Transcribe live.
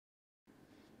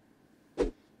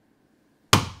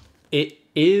It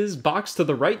is box to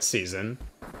the right season.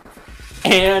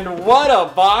 And what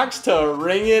a box to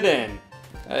ring it in.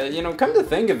 You know, come to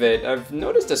think of it, I've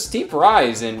noticed a steep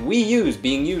rise in Wii U's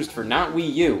being used for not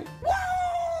Wii U.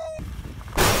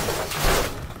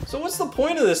 So what's the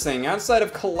point of this thing outside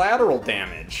of collateral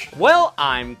damage? Well,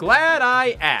 I'm glad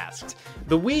I asked.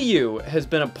 The Wii U has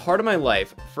been a part of my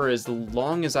life for as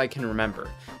long as I can remember,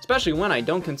 especially when I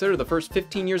don't consider the first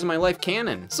 15 years of my life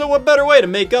canon. So what better way to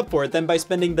make up for it than by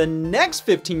spending the next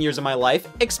 15 years of my life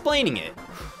explaining it?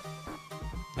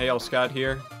 Hey, all, Scott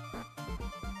here.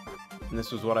 And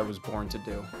this was what I was born to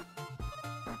do.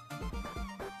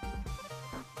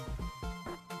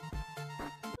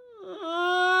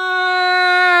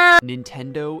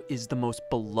 Nintendo is the most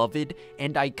beloved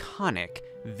and iconic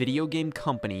video game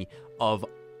company of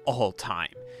all time.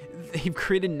 They've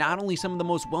created not only some of the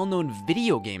most well-known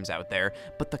video games out there,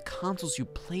 but the consoles you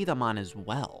play them on as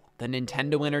well. The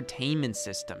Nintendo Entertainment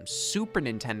System, Super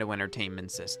Nintendo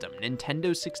Entertainment System,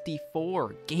 Nintendo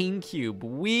 64, GameCube,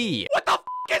 Wii. What the f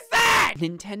is that?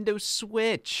 Nintendo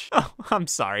Switch. Oh, I'm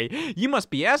sorry. You must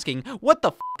be asking, what the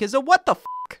f is a what the f?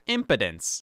 Impotence.